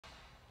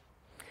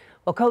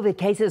Well, COVID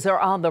cases are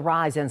on the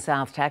rise in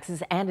South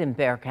Texas and in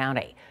Bexar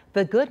County.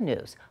 The good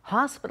news,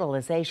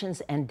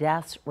 hospitalizations and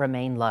deaths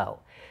remain low.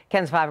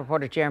 KENS 5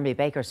 reporter Jeremy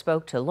Baker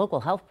spoke to local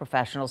health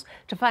professionals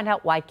to find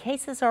out why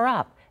cases are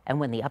up and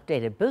when the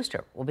updated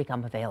booster will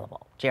become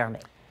available.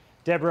 Jeremy.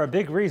 Deborah, a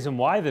big reason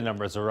why the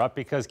numbers are up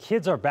because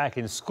kids are back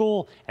in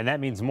school, and that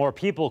means more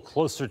people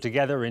closer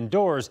together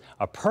indoors,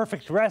 a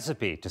perfect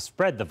recipe to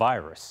spread the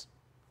virus.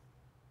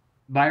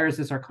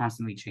 Viruses are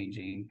constantly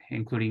changing,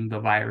 including the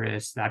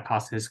virus that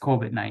causes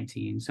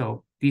COVID-19.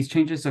 So these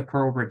changes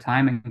occur over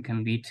time and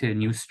can lead to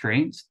new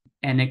strains,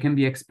 and it can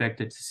be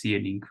expected to see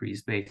an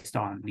increase based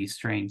on these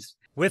strains.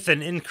 With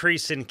an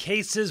increase in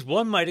cases,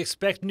 one might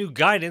expect new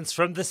guidance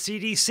from the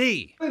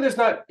CDC. There's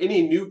not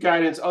any new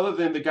guidance other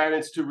than the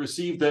guidance to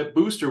receive that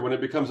booster when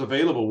it becomes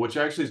available, which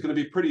actually is going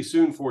to be pretty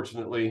soon,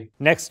 fortunately.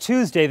 Next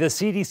Tuesday, the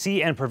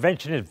CDC and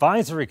Prevention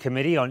Advisory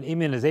Committee on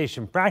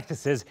Immunization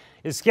Practices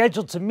is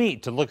scheduled to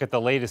meet to look at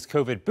the latest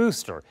COVID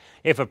booster.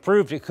 If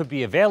approved, it could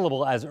be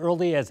available as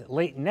early as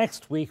late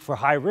next week for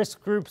high-risk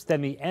groups,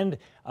 then the end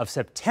of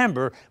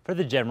September for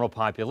the general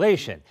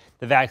population.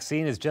 The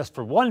vaccine is just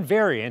for one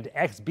variant,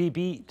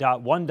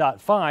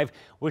 XBB.1.5,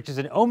 which is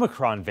an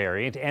Omicron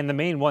variant and the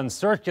main one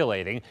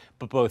circulating,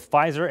 but both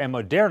Pfizer and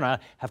Moderna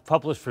have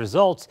published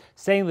results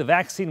saying the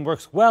vaccine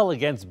works well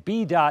against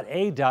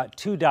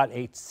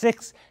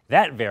B.A.2.86,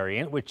 that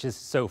variant, which is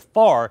so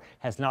far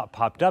has not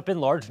popped up in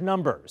large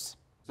numbers.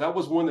 That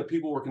was one that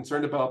people were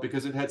concerned about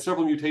because it had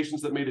several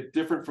mutations that made it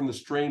different from the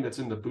strain that's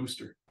in the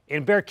booster.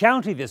 In Bexar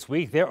County this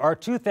week, there are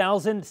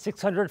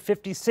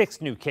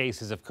 2,656 new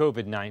cases of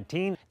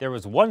COVID-19. There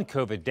was one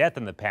COVID death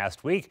in the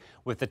past week,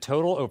 with the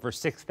total over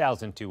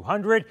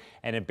 6,200.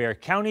 And in Bexar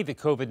County, the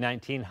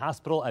COVID-19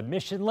 hospital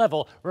admission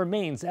level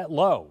remains at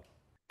low.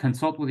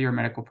 Consult with your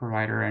medical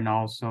provider and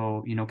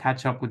also,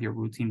 catch up with your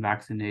routine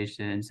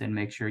vaccinations and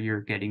make sure you're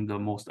getting the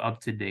most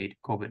up-to-date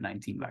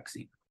COVID-19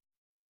 vaccine.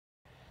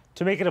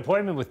 To make an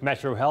appointment with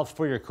Metro Health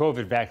for your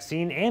COVID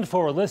vaccine and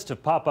for a list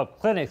of pop-up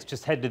clinics,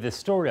 just head to this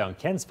story on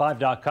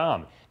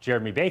KENS5.com.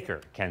 Jeremy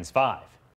Baker, KENS 5.